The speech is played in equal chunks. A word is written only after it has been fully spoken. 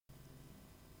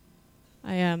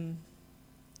I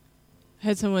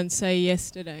heard someone say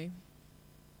yesterday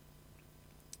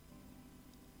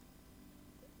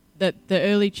that the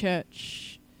early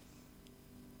church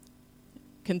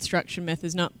construction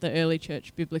methods, not the early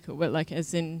church biblical, but like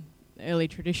as in early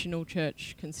traditional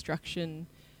church construction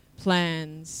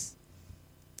plans,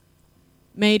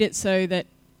 made it so that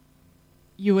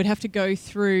you would have to go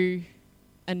through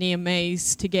a near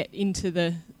maze to get into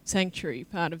the sanctuary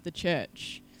part of the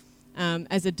church,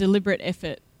 as a deliberate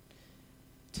effort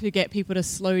to get people to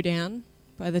slow down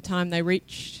by the time they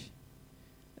reached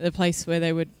the place where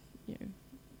they would,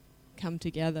 come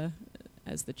together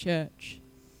as the church.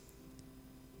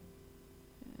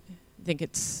 I think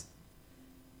it's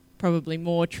probably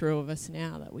more true of us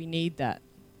now that we need that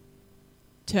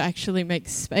to actually make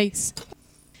space.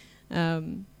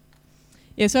 So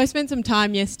I spent some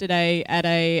time yesterday at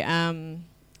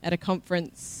a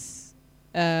conference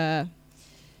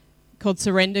called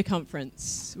Surrender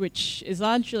Conference, which is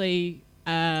largely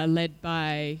led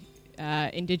by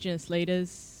Indigenous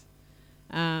leaders.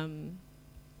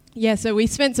 So we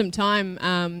spent some time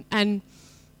and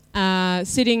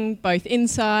sitting both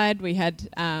inside. We had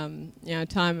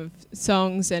time of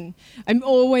songs, and I'm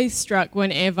always struck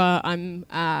whenever I'm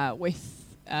with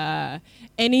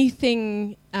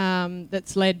anything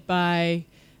that's led by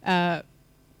a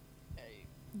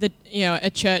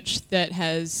church that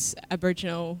has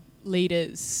Aboriginal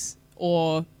leaders,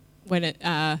 or when it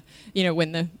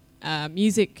when the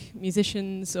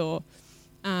musicians or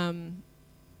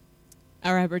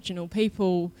are Aboriginal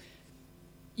people.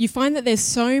 You find that there's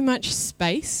so much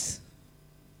space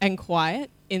and quiet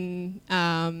in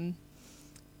the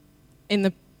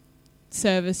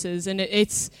services, and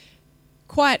it's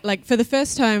quite like, for the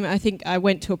first time, I think I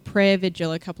went to a prayer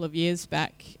vigil a couple of years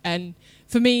back, and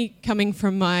for me, coming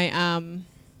from my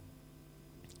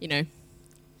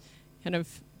kind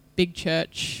of big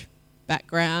church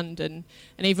background, and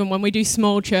even when we do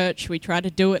small church, we try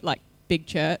to do it like big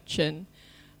church, and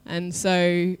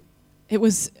so it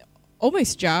was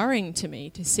almost jarring to me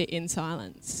to sit in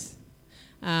silence.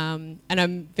 And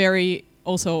I'm very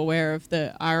also aware of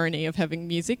the irony of having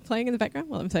music playing in the background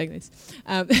while I'm saying this.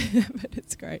 But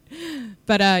it's great.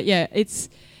 But it's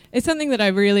something that I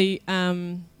really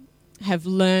have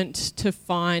learnt to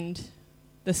find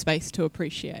the space to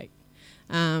appreciate.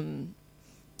 You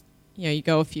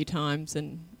go a few times,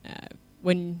 and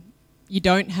when you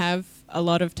don't have a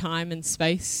lot of time and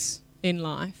space in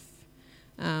life,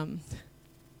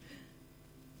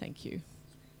 thank you.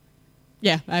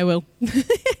 Yeah, I will.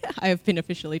 I have been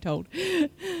officially told.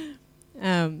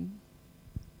 Something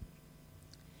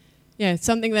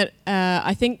that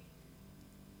I think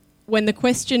when the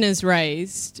question is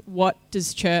raised, what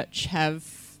does church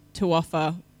have to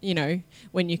offer?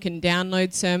 When you can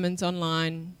download sermons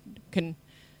online, can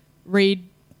read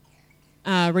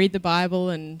the Bible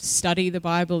and study the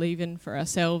Bible even for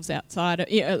ourselves outside.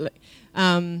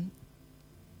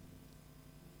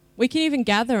 We can even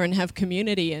gather and have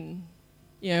community and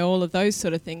all of those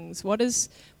sort of things. What does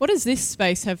this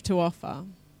space have to offer?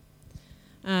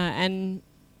 And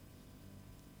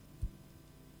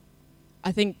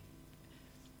I think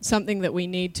something that we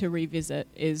need to revisit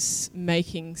is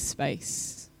making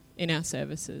space in our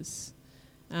services,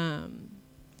 and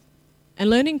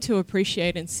learning to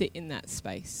appreciate and sit in that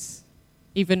space,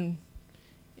 even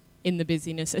in the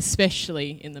busyness,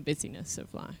 especially in the busyness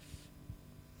of life.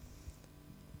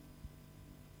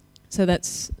 So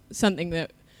that's something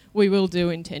that we will do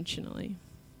intentionally.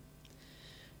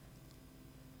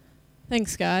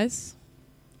 Thanks, guys.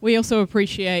 We also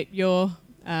appreciate your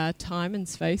time and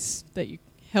space that you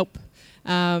help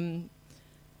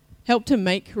to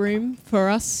make room for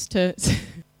us to.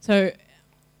 So,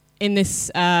 in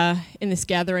this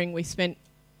gathering, we spent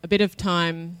a bit of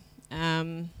time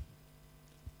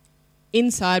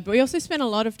inside, but we also spent a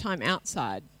lot of time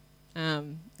outside.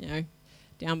 Down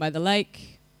by the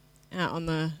lake, out on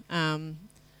the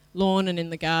lawn and in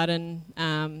the garden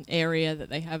area that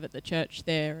they have at the church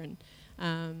there,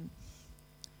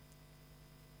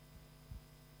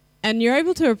 and you're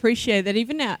able to appreciate that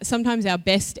even sometimes our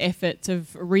best efforts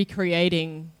of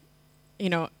recreating,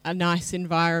 a nice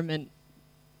environment,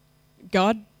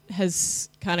 God has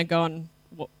kind of gone,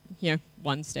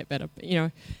 one step better.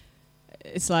 But,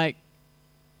 it's like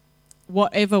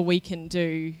whatever we can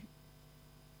do,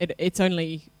 it's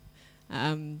only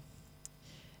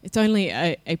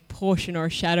a portion or a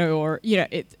shadow, or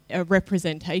it's a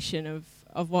representation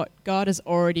of what God has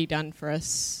already done for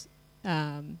us.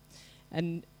 And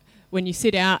when you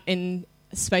sit out in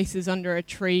spaces under a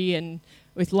tree and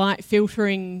with light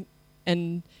filtering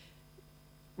and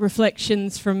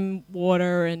reflections from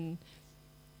water, and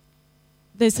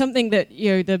there's something that,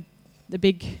 the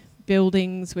big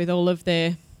buildings with all of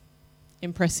their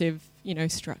impressive,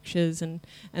 structures and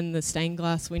the stained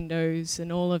glass windows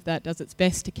and all of that does its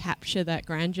best to capture that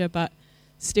grandeur, but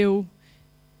still,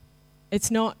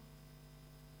 it's not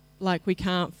like we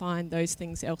can't find those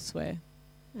things elsewhere.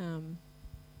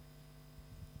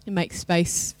 It makes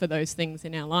space for those things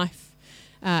in our life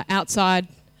outside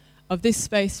of this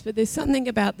space, but there's something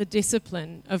about the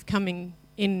discipline of coming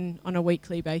in on a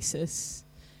weekly basis,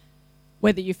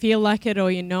 whether you feel like it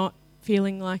or you're not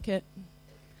feeling like it,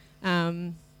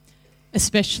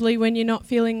 especially when you're not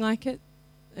feeling like it.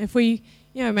 If we,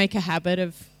 make a habit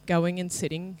of going and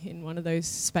sitting in one of those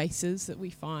spaces that we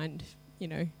find,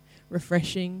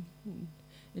 refreshing and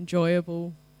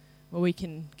enjoyable, where we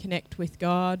can connect with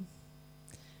God,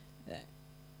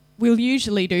 we'll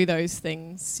usually do those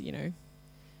things,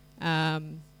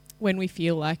 when we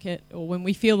feel like it or when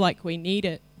we feel like we need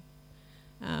it.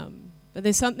 But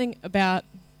there's something about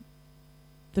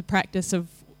the practice of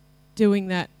doing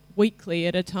that weekly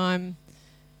at a time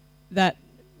that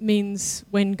means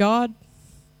when God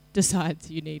decides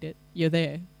you need it, you're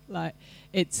there. Like,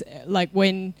 it's like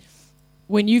when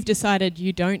you've decided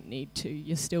you don't need to,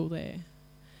 you're still there.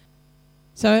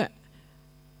 So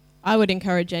I would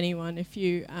encourage anyone, if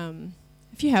you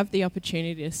have the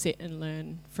opportunity to sit and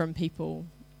learn from people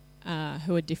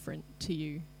who are different to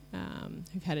you,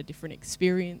 who've had a different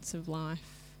experience of life,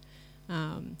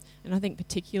 and I think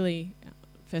particularly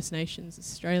First Nations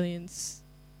Australians,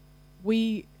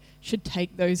 we should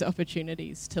take those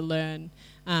opportunities to learn.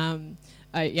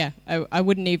 I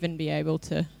wouldn't even be able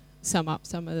to sum up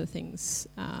some of the things,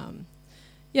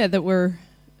 that were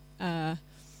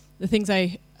the things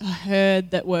I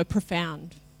heard that were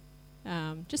profound,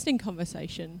 just in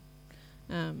conversation.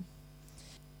 I'm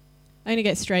going to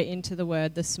get straight into the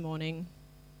word this morning.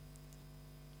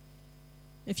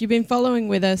 If you've been following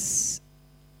with us,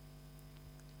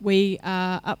 we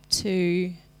are up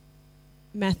to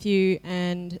Matthew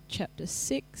and chapter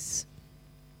 6.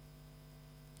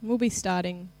 We'll be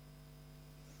starting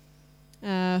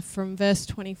from verse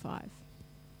 25.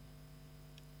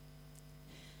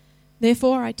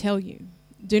 Therefore I tell you,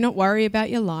 do not worry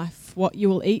about your life, what you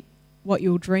will eat, what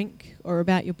you will drink, or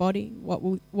about your body,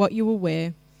 what you will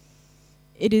wear.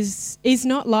 It is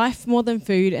not life more than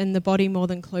food, and the body more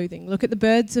than clothing. Look at the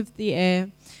birds of the air.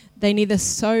 They neither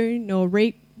sow nor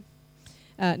reap,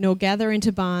 nor gather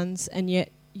into barns, and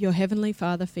yet your heavenly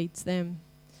Father feeds them.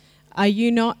 Are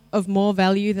you not of more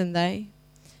value than they?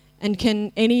 And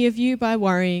can any of you, by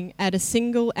worrying, add a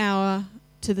single hour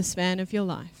to the span of your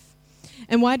life?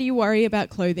 And why do you worry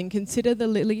about clothing? Consider the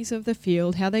lilies of the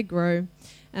field, how they grow.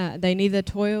 They neither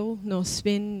toil nor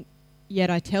spin. Yet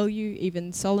I tell you,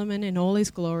 even Solomon in all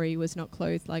his glory was not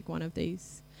clothed like one of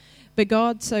these. But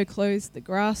God so clothes the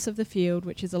grass of the field,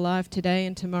 which is alive today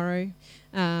and tomorrow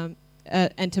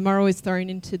is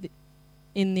thrown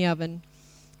in the oven.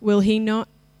 Will he not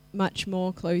much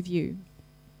more clothe you?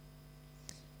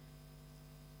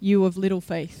 You of little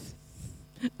faith.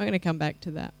 I'm going to come back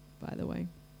to that, by the way.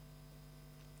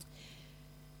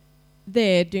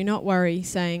 There, do not worry,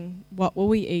 saying, what will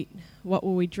we eat? What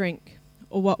will we drink?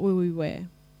 Or what will we wear?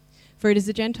 For it is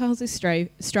the Gentiles who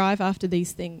strive after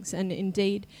these things, and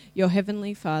indeed your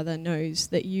heavenly Father knows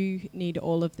that you need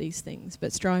all of these things.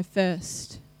 But strive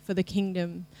first for the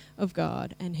kingdom of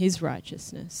God and his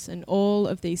righteousness, and all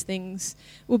of these things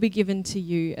will be given to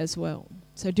you as well.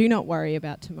 So do not worry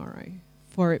about tomorrow,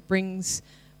 for it brings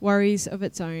worries of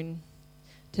its own.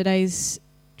 Today's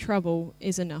trouble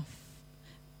is enough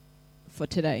for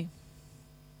today.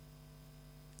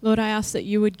 Lord, I ask that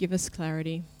you would give us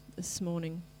clarity this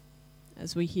morning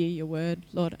as we hear your word.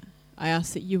 Lord, I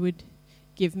ask that you would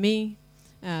give me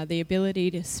the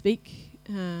ability to speak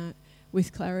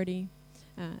with clarity,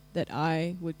 that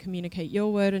I would communicate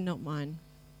your word and not mine.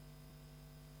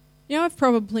 I've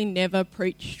probably never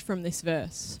preached from this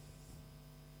verse.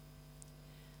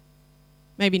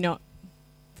 Maybe not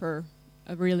for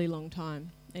a really long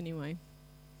time, anyway.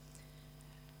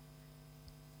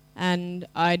 And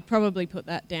I'd probably put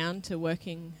that down to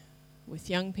working with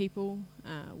young people,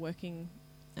 working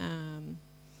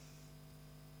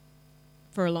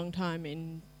for a long time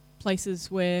in places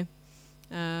where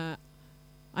I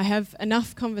have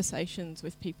enough conversations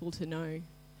with people to know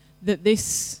that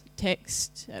this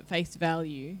text at face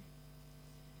value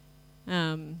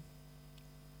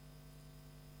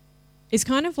is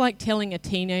kind of like telling a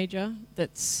teenager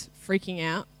that's freaking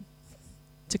out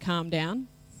to calm down.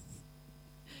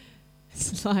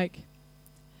 It's like,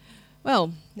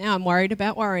 well, now I'm worried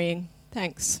about worrying.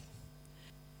 Thanks.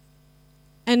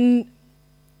 And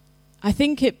I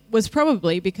think it was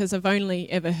probably because I've only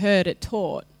ever heard it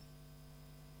taught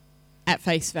at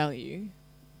face value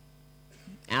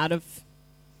out of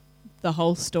the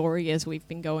whole story as we've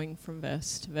been going from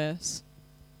verse to verse.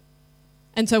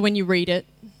 And so when you read it,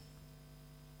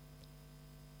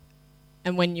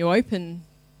 and when you open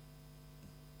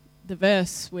the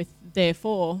verse with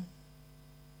therefore,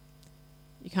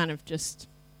 you kind of it's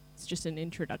just an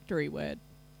introductory word,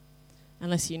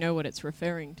 unless you know what it's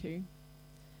referring to.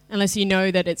 Unless you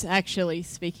know that it's actually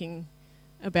speaking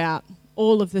about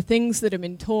all of the things that have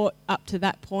been taught up to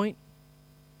that point,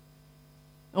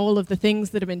 all of the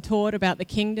things that have been taught about the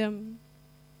kingdom,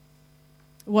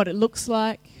 what it looks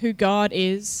like, who God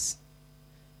is.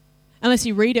 Unless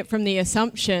you read it from the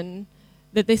assumption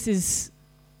that this is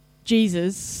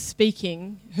Jesus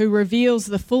speaking, who reveals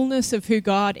the fullness of who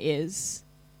God is,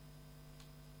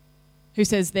 who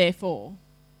says therefore.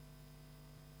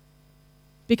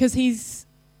 Because he's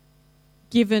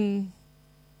given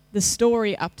the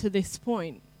story up to this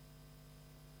point.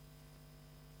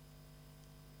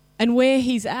 And where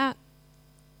he's at,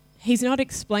 he's not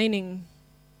explaining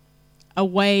a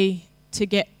way to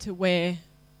get to where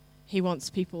he wants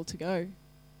people to go.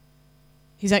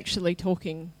 He's actually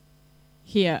talking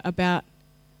here about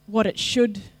what it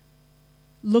should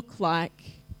look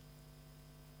like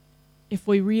if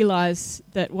we realize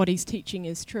that what he's teaching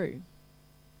is true.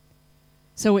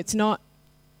 So it's not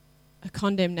a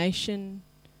condemnation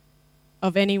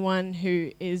of anyone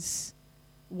who is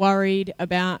worried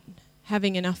about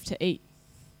having enough to eat.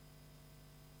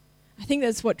 I think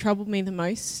that's what troubled me the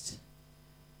most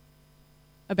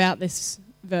about this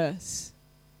verse.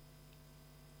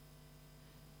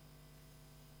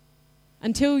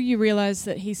 Until you realize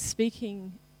that he's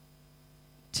speaking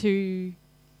to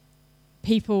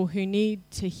people who need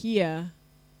to hear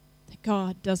that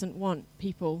God doesn't want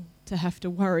people to have to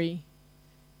worry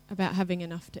about having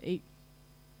enough to eat.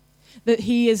 That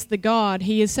he is the God.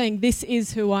 He is saying, this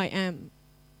is who I am.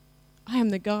 I am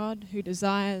the God who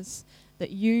desires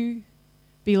that you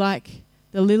be like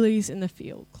the lilies in the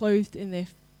field, clothed in their...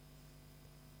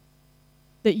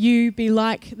 That you be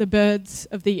like the birds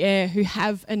of the air who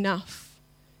have enough,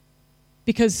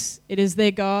 because it is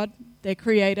their God, their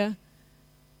creator,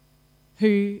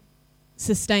 who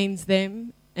sustains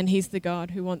them, and he's the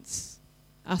God who wants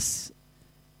us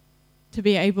to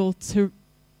be able to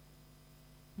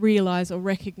realize or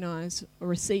recognize or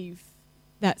receive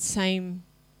that same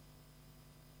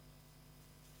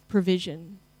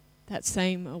provision, that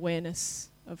same awareness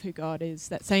of who God is,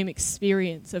 that same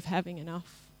experience of having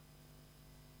enough.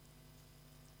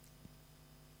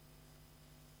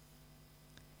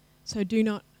 So do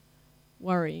not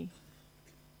worry.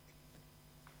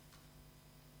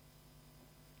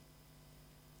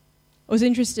 I was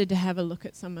interested to have a look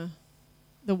at some of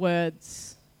the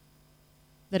words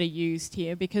that are used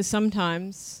here, because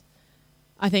sometimes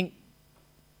I think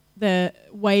the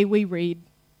way we read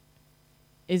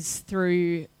is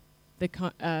through the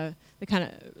kind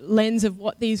of lens of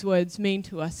what these words mean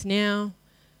to us now,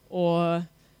 or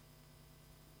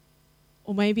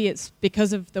maybe it's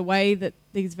because of the way that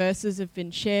these verses have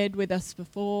been shared with us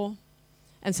before,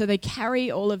 and so they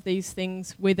carry all of these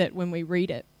things with it when we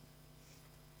read it.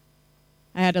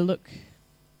 I had a look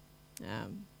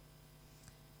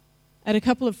at a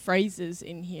couple of phrases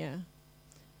in here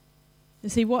to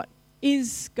see what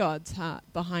is God's heart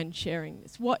behind sharing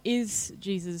this. What is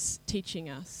Jesus teaching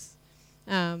us?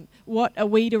 What are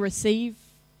we to receive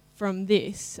from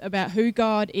this about who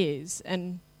God is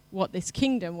and what this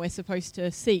kingdom we're supposed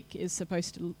to seek is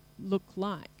supposed to look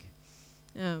like?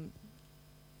 And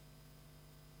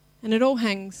it all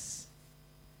hangs,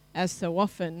 as so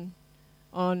often,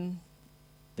 on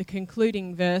the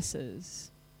concluding verses.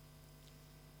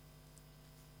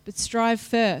 But strive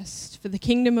first for the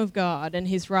kingdom of God and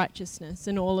his righteousness,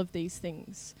 and all of these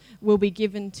things will be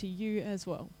given to you as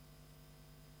well.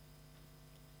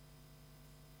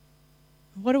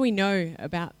 What do we know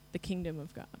about the kingdom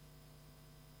of God?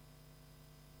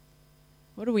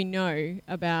 What do we know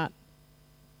about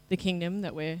the kingdom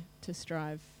that we're to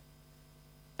strive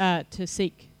to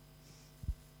seek?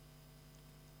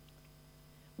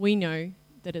 We know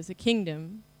that as a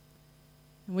kingdom,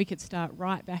 and we could start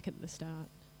right back at the start,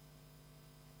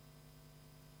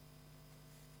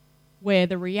 where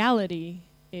the reality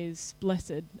is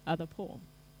blessed are the poor.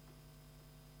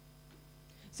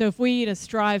 So if we are to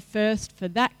strive first for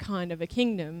that kind of a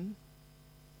kingdom,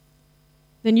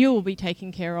 then you will be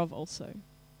taken care of also.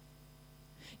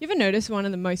 You ever notice one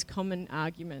of the most common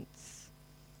arguments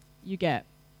you get,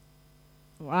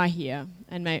 or I hear,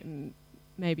 and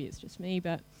maybe it's just me,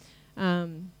 but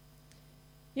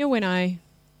when I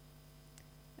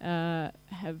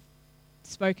have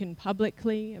spoken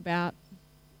publicly about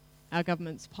our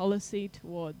government's policy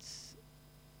towards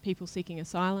people seeking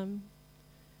asylum,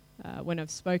 when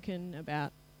I've spoken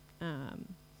about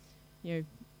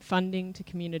funding to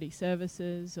community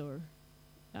services or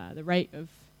the rate of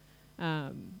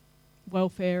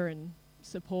welfare and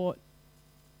support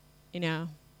in our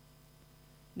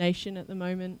nation at the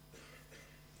moment.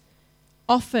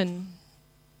 Often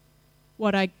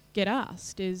what I get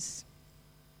asked is,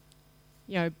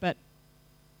 but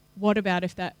what about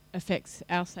if that affects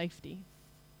our safety?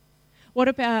 What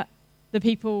about the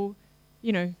people,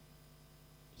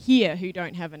 here who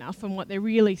don't have enough? And what they're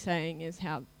really saying is,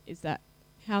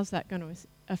 how's that going to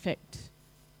affect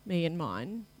me and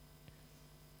mine?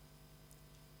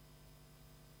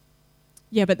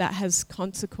 Yeah, but that has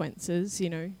consequences,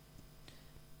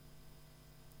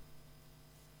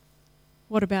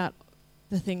 What about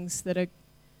the things that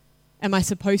am I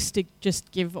supposed to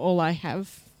just give all I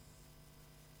have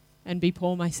and be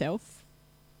poor myself?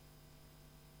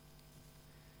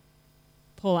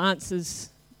 Paul answers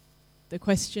the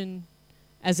question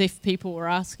as if people were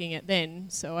asking it then,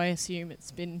 so I assume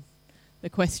it's been the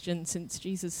question since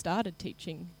Jesus started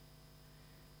teaching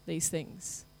these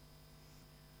things.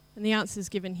 And the answer is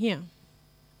given here.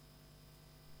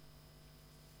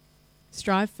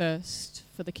 Strive first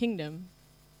for the kingdom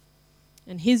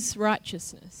and his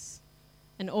righteousness,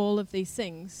 and all of these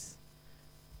things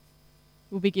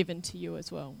will be given to you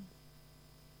as well.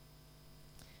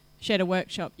 I shared a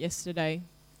workshop yesterday,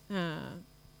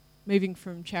 moving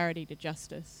from charity to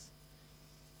justice.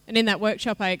 And in that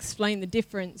workshop I explained the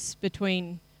difference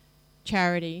between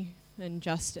charity and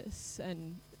justice,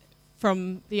 and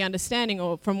from the understanding,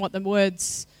 or from what the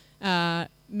words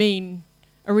mean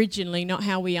originally, not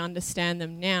how we understand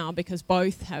them now, because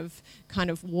both have kind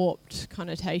of warped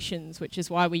connotations, which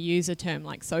is why we use a term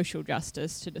like social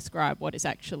justice to describe what is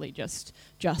actually just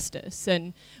justice,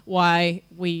 and why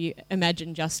we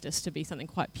imagine justice to be something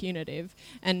quite punitive,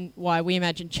 and why we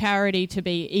imagine charity to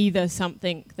be either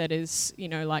something that is,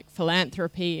 like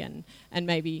philanthropy and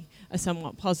maybe a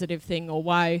somewhat positive thing, or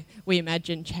why we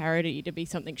imagine charity to be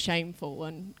something shameful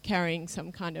and carrying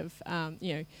some kind of,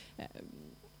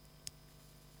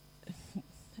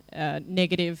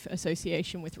 negative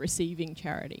association with receiving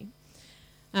charity.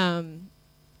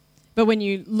 But when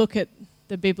you look at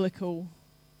the biblical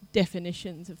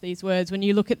definitions of these words, when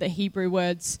you look at the Hebrew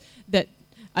words that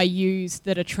are used,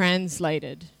 that are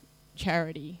translated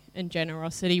charity and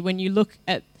generosity, when you look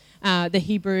at the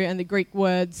Hebrew and the Greek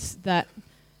words that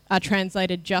are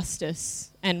translated justice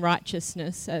and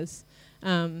righteousness, as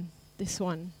this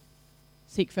one,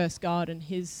 seek first God and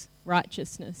his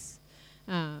righteousness,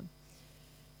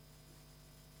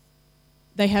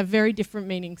 they have very different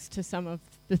meanings to some of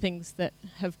the things that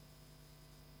have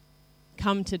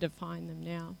come to define them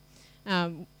now.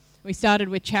 We started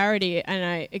with charity, and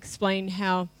I explained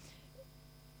how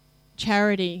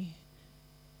charity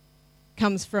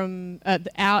comes from,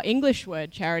 our English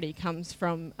word charity comes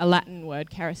from a Latin word,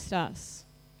 charistas,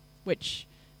 which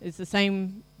is the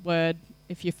same word,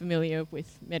 if you're familiar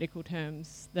with medical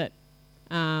terms, that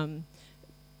a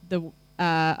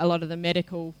lot of the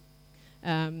medical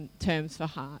terms for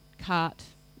heart. Cart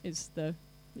is it's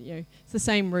the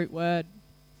same root word.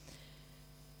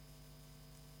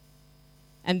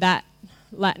 And that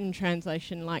Latin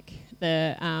translation, like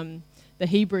the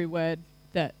Hebrew word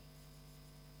that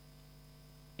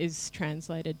is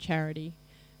translated charity,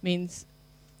 means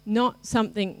not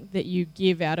something that you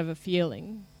give out of a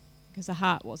feeling, because the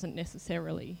heart wasn't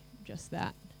necessarily just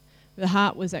that. The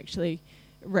heart was actually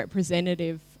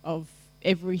representative of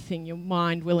everything, your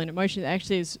mind, will and emotion. It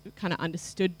actually is kind of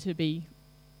understood to be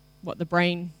what the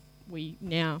brain, we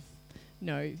now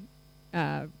know,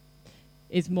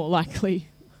 is more likely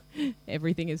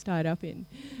everything is tied up in.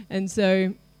 And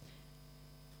so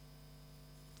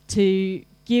to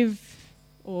give,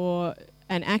 or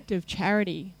an act of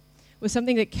charity, was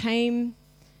something that came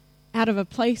out of a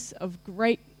place of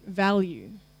great value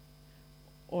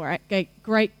or at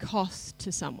great cost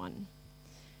to someone.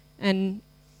 And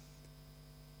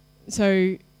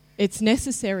so it's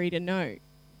necessary to note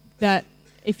that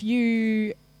if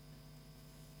you,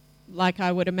 like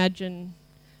I would imagine,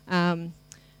 I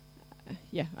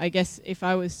guess if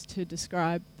I was to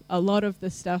describe a lot of the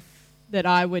stuff that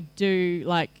I would do,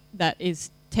 like that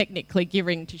is technically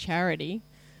giving to charity,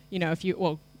 if you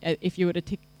were to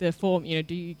tick the form,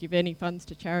 do you give any funds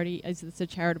to charity? Is this a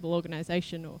charitable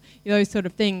organisation, or those sort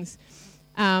of things?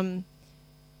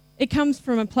 It comes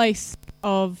from a place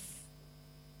of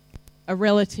a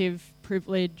relative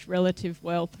privilege, relative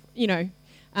wealth.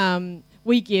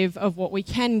 We give of what we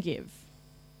can give.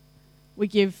 We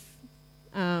give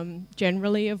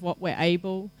generally of what we're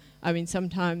able. I mean,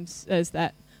 sometimes there's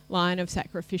that line of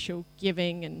sacrificial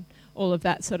giving and all of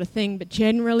that sort of thing, but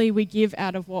generally we give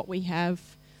out of what we have,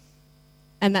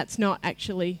 and that's not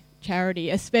actually charity,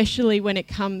 especially when it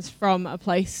comes from a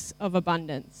place of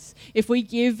abundance. If we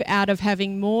give out of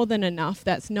having more than enough,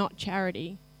 that's not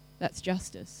charity, that's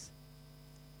justice.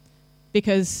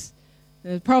 Because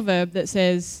there's a proverb that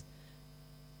says,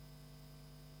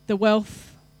 the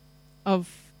wealth of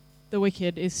the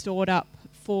wicked is stored up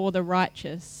for the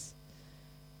righteous.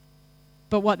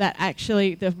 But what that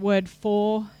actually, the word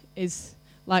for is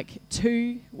like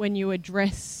to, when you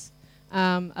address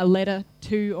a letter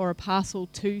to or a parcel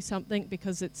to something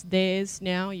because it's theirs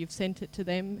now, you've sent it to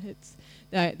them,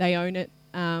 they own it.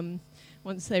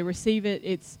 Once they receive it,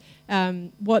 it's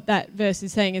what that verse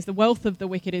is saying is the wealth of the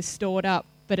wicked is stored up,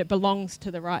 but it belongs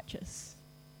to the righteous.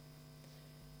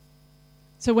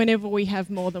 So whenever we have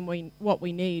more than what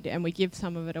we need and we give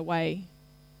some of it away,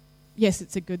 yes,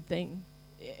 it's a good thing.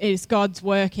 It is God's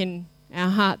work in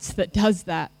our hearts that does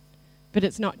that, but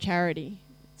it's not charity,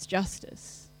 it's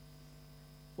justice.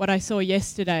 What I saw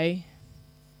yesterday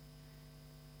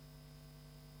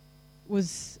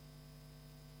was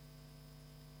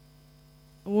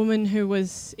a woman who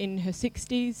was in her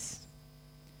 60s,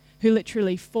 who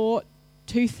literally fought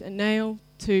tooth and nail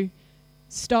to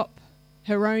stop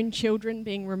her own children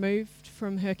being removed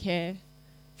from her care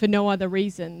for no other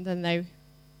reason than they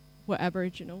were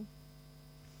Aboriginal,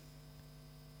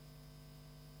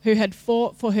 who had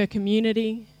fought for her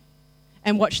community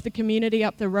and watched the community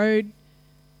up the road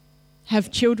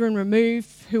have children removed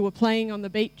who were playing on the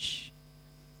beach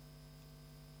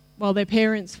while their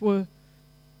parents were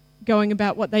going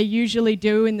about what they usually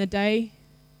do in the day.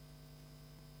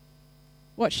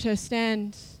 Watched her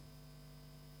stand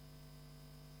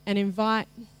and invite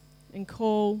and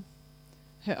call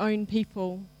her own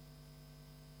people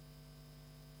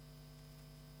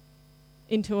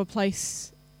into a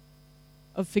place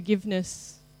of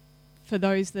forgiveness for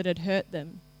those that had hurt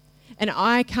them. And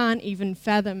I can't even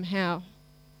fathom how.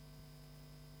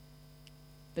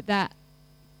 But that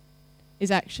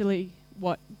is actually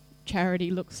what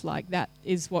charity looks like. That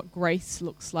is what grace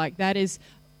looks like. That is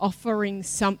offering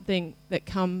something that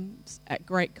comes at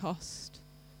great cost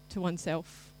to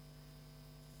oneself.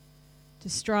 To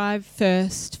strive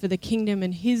first for the kingdom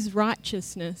and his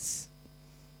righteousness.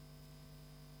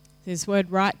 This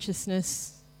word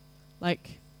righteousness,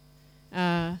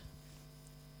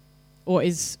 or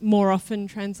is more often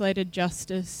translated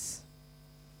justice.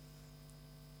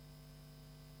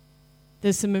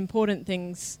 There's some important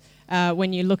things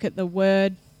when you look at the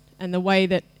word and the way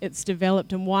that it's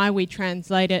developed and why we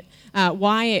translate it.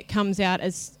 Why it comes out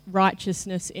as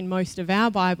righteousness in most of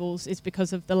our Bibles is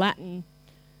because of the Latin,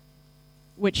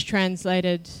 which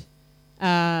translated,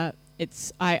 I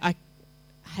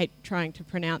hate trying to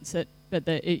pronounce it, but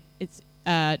it's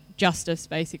justice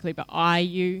basically, but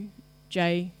I-U-J-U-S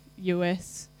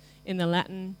in the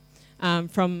Latin,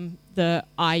 from the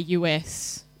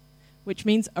I-U-S, which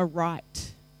means a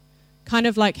right. Kind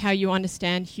of like how you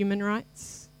understand human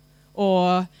rights,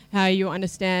 or how you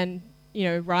understand,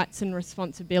 rights and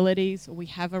responsibilities, or we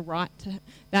have a right to.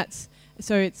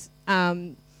 It's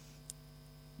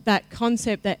that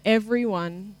concept that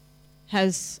everyone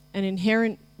has an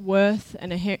inherent worth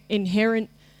and an inherent,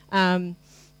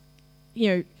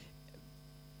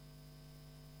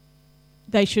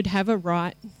 they should have a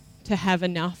right to have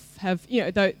enough.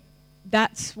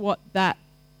 That's what that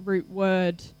root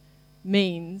word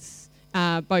means,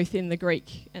 both in the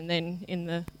Greek and then in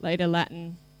the later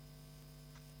Latin.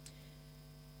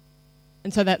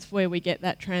 And so that's where we get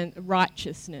that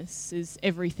righteousness, is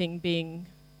everything being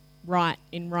right,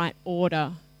 in right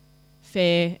order,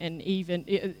 fair and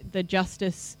even. The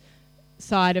justice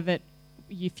side of it,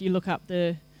 if you look up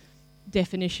the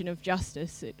definition of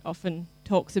justice, it often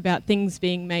talks about things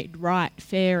being made right,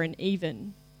 fair and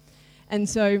even. And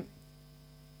so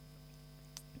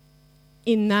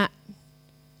in that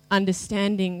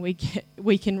understanding,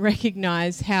 we can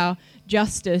recognize how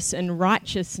justice and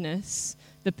righteousness,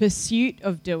 the pursuit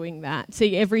of doing that,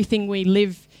 see everything we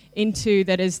live into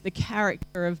that is the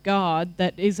character of God,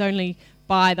 that is only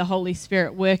by the Holy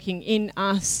Spirit working in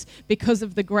us because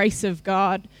of the grace of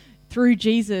God through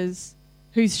Jesus,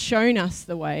 who's shown us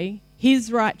the way,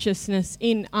 his righteousness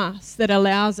in us that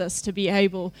allows us to be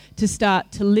able to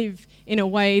start to live in a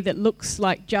way that looks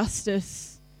like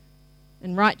justice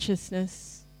and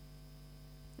righteousness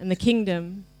and the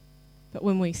kingdom. But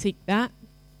when we seek that,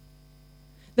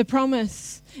 the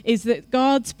promise is that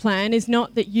God's plan is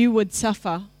not that you would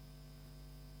suffer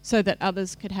so that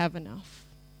others could have enough.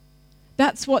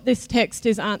 That's what this text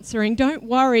is answering. Don't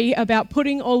worry about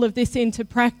putting all of this into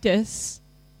practice.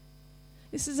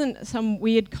 This isn't some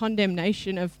weird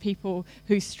condemnation of people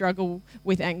who struggle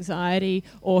with anxiety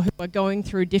or who are going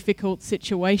through difficult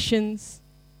situations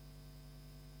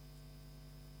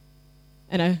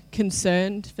and are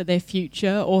concerned for their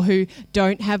future, or who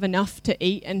don't have enough to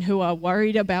eat and who are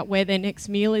worried about where their next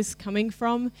meal is coming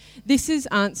from. This is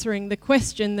answering the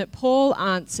question that Paul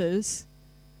answers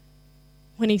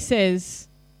when he says,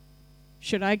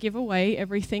 should I give away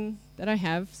everything that I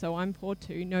have so I'm poor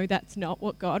too? No, that's not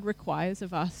what God requires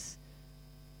of us.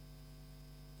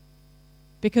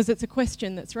 Because it's a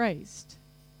question that's raised.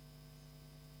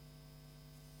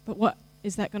 But what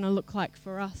is that going to look like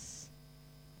for us?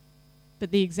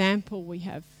 But the example we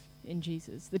have in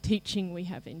Jesus, the teaching we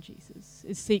have in Jesus,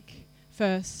 is seek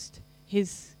first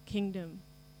his kingdom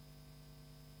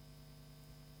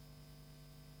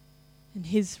and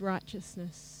his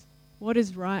righteousness. What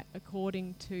is right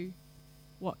according to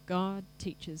what God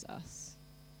teaches us.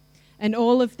 And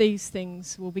all of these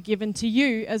things will be given to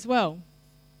you as well.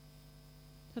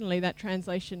 Suddenly that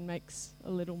translation makes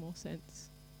a little more sense.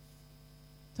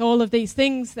 So all of these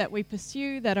things that we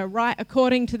pursue that are right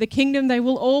according to the kingdom, they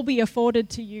will all be afforded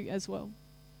to you as well.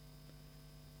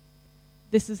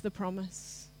 This is the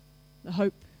promise, the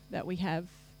hope that we have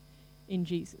in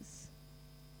Jesus.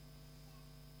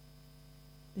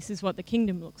 This is what the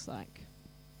kingdom looks like.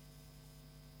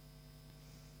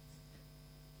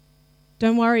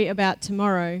 Don't worry about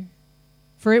tomorrow,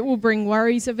 for it will bring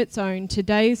worries of its own.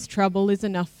 Today's trouble is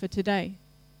enough for today.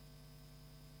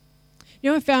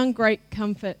 You know, I found great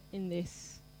comfort in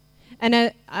this.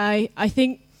 And I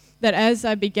think that as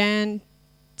I began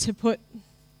to put,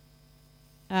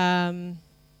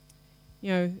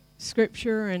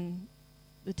 scripture and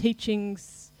the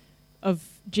teachings of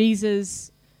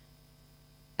Jesus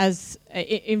as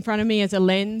in front of me as a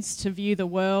lens to view the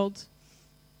world,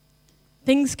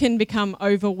 things can become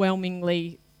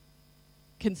overwhelmingly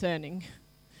concerning.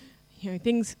 You know,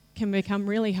 things can become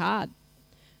really hard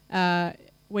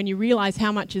when you realize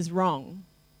how much is wrong.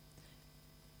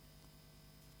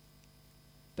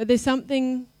 But there's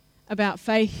something about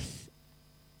faith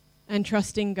and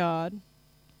trusting God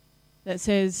that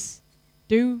says,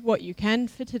 do what you can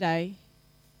for today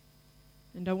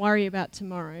and don't worry about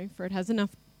tomorrow, for it has enough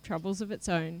troubles of its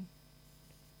own.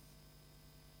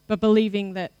 But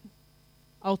believing that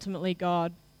ultimately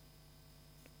God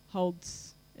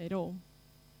holds it all.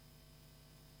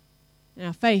 And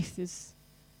our faith is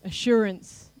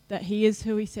assurance that he is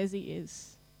who he says he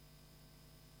is.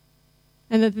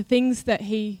 And that the things that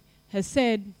he has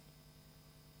said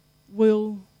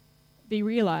will be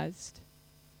realized.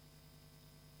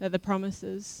 That the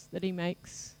promises that he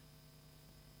makes,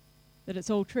 that it's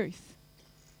all truth.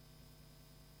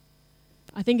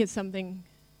 I think it's something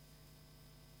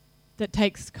that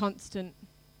takes constant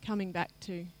coming back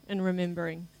to and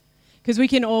remembering. Because we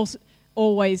can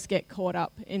always get caught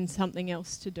up in something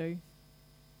else to do,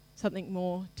 something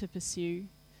more to pursue,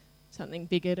 something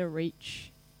bigger to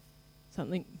reach,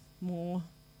 something more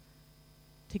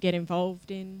to get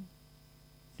involved in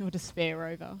or despair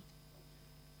over.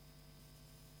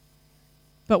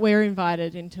 But we're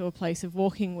invited into a place of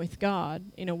walking with God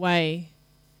in a way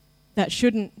that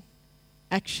shouldn't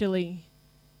actually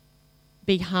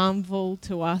be harmful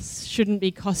to us, shouldn't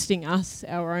be costing us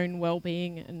our own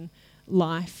well-being and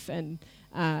life and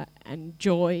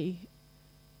joy.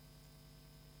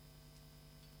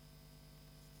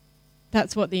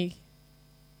 That's what the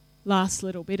last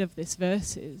little bit of this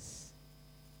verse is.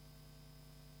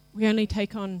 We only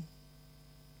take on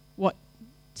what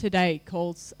today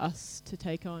calls us to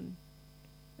take on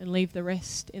and leave the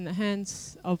rest in the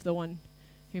hands of the one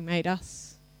who made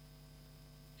us,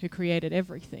 who created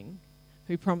everything,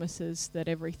 who promises that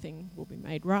everything will be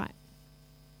made right.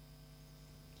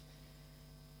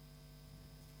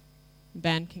 The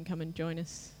band can come and join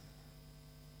us.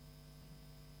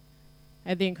 I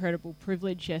had the incredible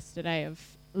privilege yesterday of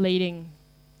leading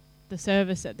the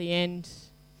service at the end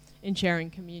in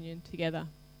sharing communion together.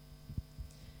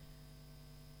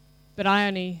 But I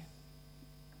only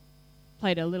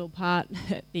played a little part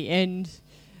at the end.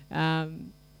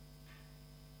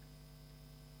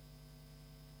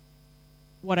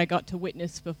 What I got to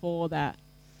witness before that,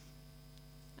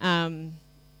 at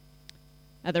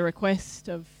the request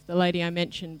of the lady I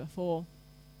mentioned before,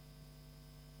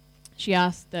 she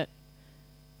asked that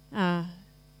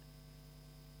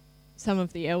some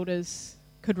of the elders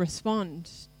could respond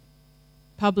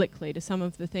publicly to some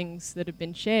of the things that had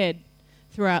been shared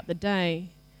throughout the day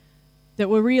that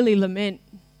were really lament,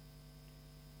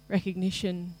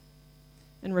 recognition,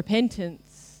 and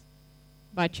repentance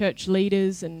by church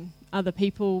leaders and other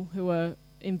people who were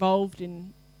involved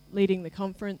in leading the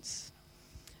conference.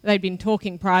 They'd been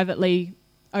talking privately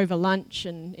over lunch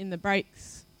and in the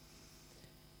breaks.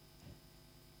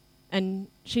 And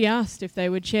she asked if they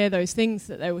would share those things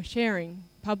that they were sharing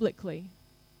publicly,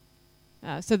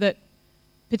 so that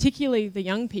particularly the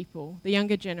young people, the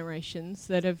younger generations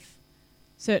that have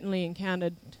certainly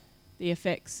encountered the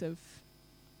effects of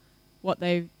what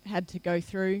they've had to go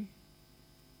through,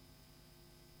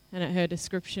 and at her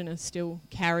description are still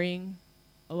carrying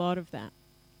a lot of that.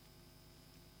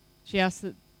 She asked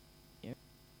that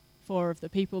 4 of the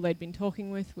people they'd been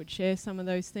talking with would share some of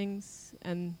those things,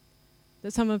 and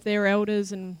that some of their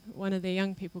elders and one of their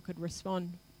young people could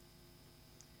respond.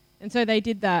 And so they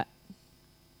did that.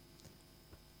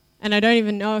 And I don't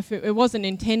even know if it wasn't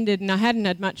intended, and I hadn't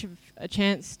had much of a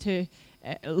chance to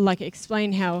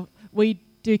explain how we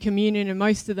do communion, and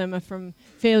most of them are from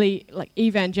fairly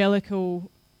evangelical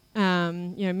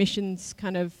missions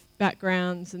kind of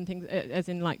backgrounds and things, as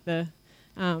in the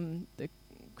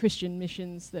Christian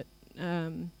missions that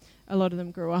a lot of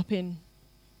them grew up in.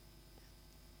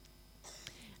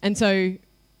 And so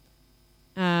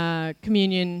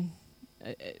communion,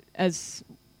 as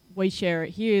we share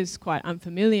it here, is quite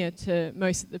unfamiliar to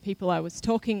most of the people I was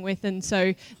talking with, and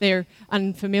so they're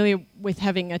unfamiliar with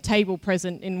having a table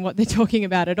present in what they're talking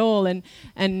about at all. And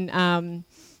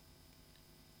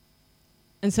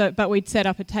so, but we'd set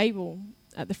up a table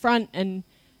at the front, and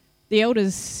the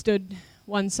elders stood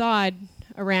one side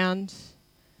around,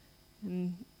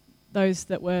 and those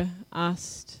that were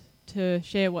asked to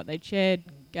share what they'd shared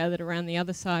gathered around the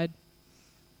other side.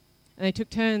 And they took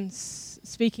turns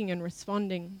speaking and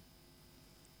responding.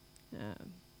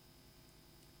 An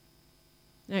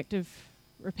act of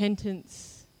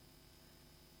repentance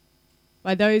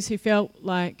by those who felt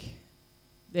like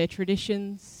their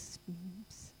traditions,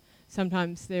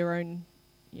 sometimes their own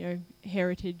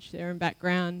heritage, their own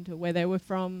background, or where they were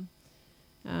from,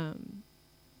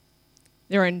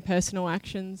 their own personal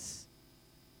actions,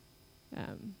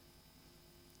 and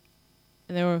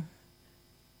they were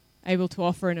able to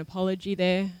offer an apology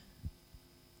there.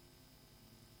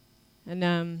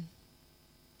 And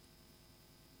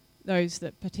those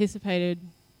that participated,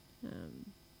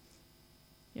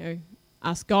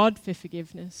 asked God for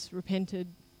forgiveness, repented.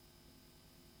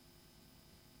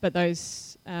 But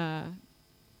those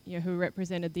who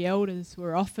represented the elders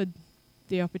were offered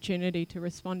the opportunity to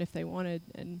respond if they wanted,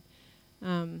 and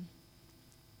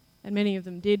many of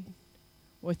them did,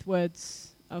 with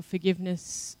words of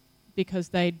forgiveness because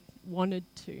they'd wanted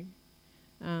to.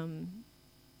 And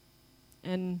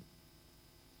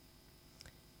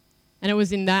it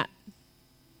was in that,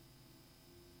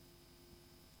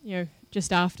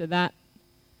 just after that,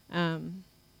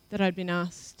 that I'd been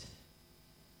asked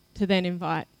to then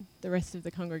invite the rest of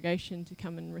the congregation to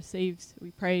come and receive. So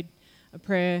we prayed a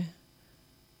prayer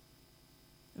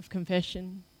of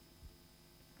confession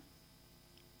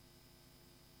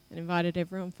and invited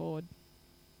everyone forward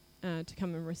to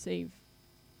come and receive.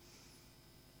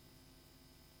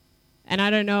 And I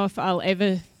don't know if I'll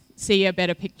ever see a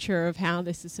better picture of how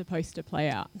this is supposed to play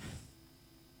out.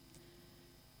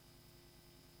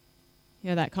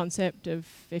 That concept of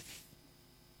if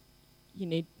you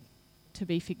need to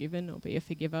be forgiven or be a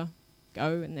forgiver,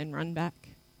 go and then run back.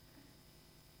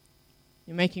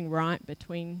 You're making right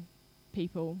between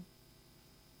people,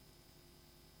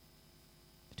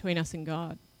 between us and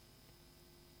God.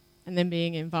 And then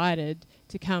being invited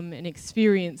to come and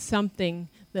experience something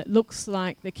that looks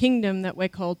like the kingdom that we're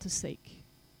called to seek.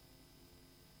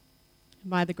 And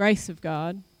by the grace of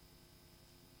God,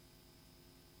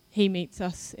 He meets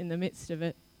us in the midst of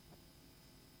it.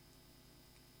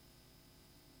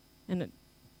 And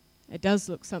it does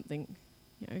look something,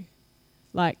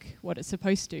 like what it's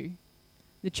supposed to.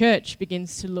 The church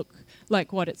begins to look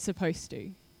like what it's supposed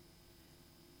to.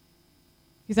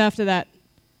 Because after that,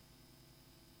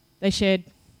 they shared,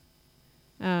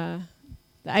 the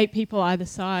 8 people either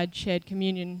side shared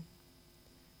communion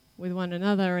with one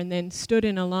another, and then stood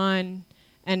in a line,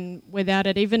 and without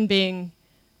it even being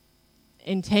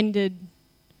intended,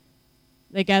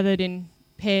 they gathered in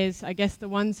pairs. I guess the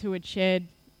ones who had shared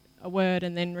a word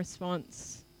and then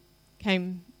response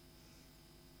came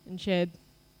and shared.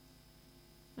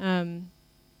 And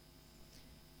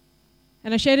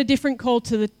I shared a different call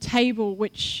to the table,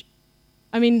 which,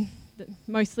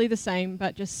 mostly the same,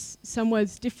 but just some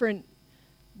words different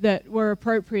that were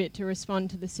appropriate to respond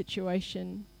to the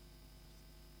situation.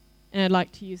 And I'd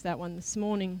like to use that one this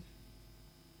morning.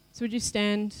 So would you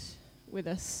stand with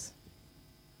us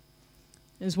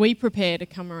as we prepare to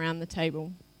come around the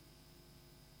table?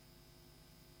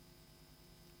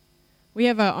 We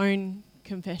have our own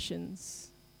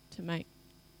confessions to make,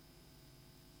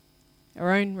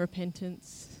 our own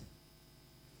repentance,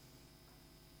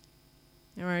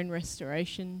 our own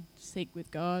restoration to seek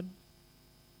with God.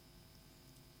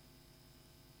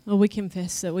 Lord, we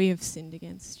confess that we have sinned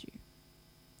against you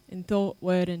in thought,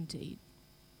 word and deed,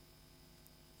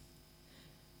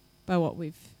 by what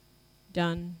we've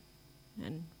done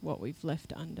and what we've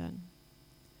left undone.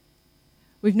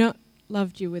 We've not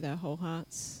loved you with our whole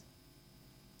hearts.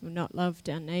 We've not loved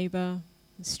our neighbour,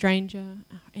 the stranger,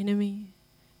 our enemy,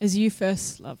 as you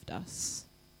first loved us.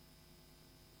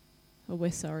 Oh,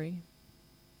 we're sorry.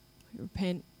 We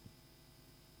repent.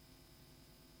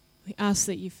 We ask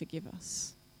that you forgive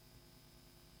us.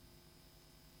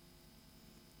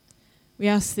 We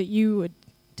ask that you would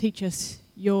teach us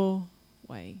your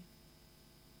way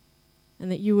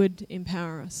and that you would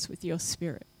empower us with your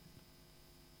Spirit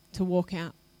to walk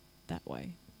out that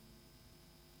way.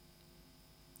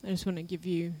 I just want to give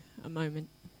you a moment.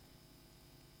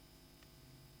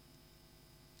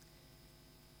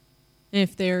 And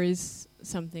if there is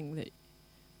something that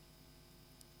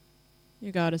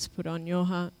your God has put on your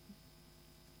heart,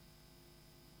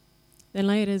 then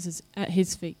lay it at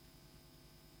his feet.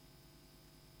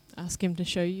 Ask him to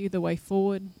show you the way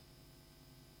forward.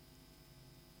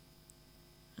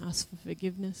 Ask for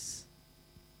forgiveness.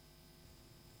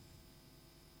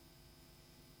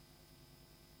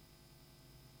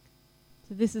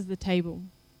 So this is the table,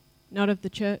 not of the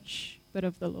church, but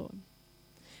of the Lord.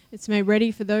 It's made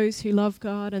ready for those who love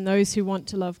God and those who want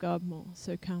to love God more.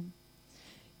 So come.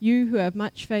 You who have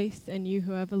much faith and you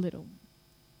who have a little.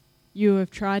 You who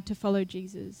have tried to follow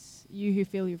Jesus. You who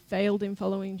feel you've failed in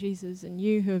following Jesus. And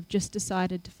you who have just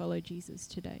decided to follow Jesus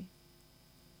today.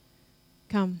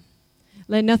 Come.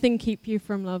 Let nothing keep you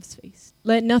from love's feast.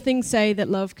 Let nothing say that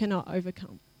love cannot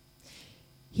overcome.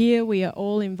 Here we are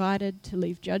all invited to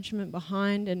leave judgment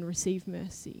behind and receive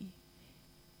mercy.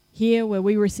 Here where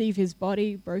we receive his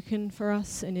body broken for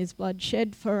us and his blood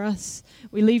shed for us,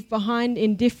 we leave behind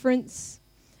indifference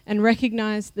and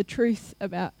recognize the truth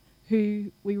about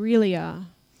who we really are,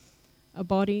 a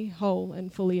body whole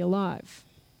and fully alive.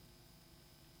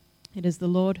 It is the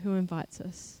Lord who invites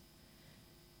us.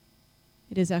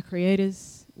 It is our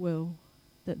Creator's will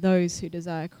that those who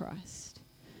desire Christ,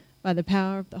 by the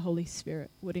power of the Holy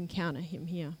Spirit, would encounter him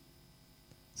here.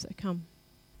 So come.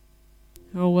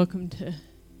 You're all welcome to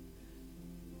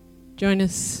join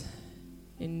us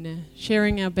in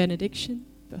sharing our benediction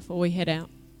before we head out.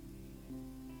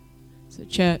 So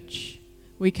church,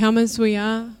 we come as we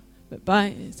are,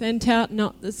 but sent out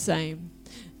not the same.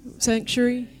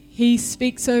 Sanctuary, he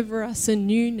speaks over us a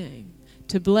new name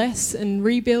to bless and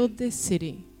rebuild this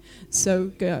city. So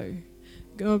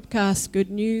go cast good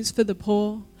news for the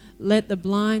poor, let the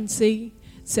blind see,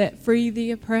 set free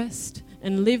the oppressed,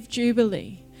 and live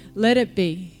jubilee. Let it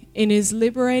be in his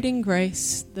liberating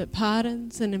grace that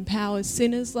pardons and empowers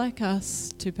sinners like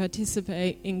us to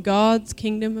participate in God's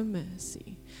kingdom of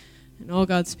mercy. And all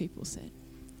God's people said,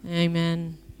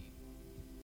 Amen.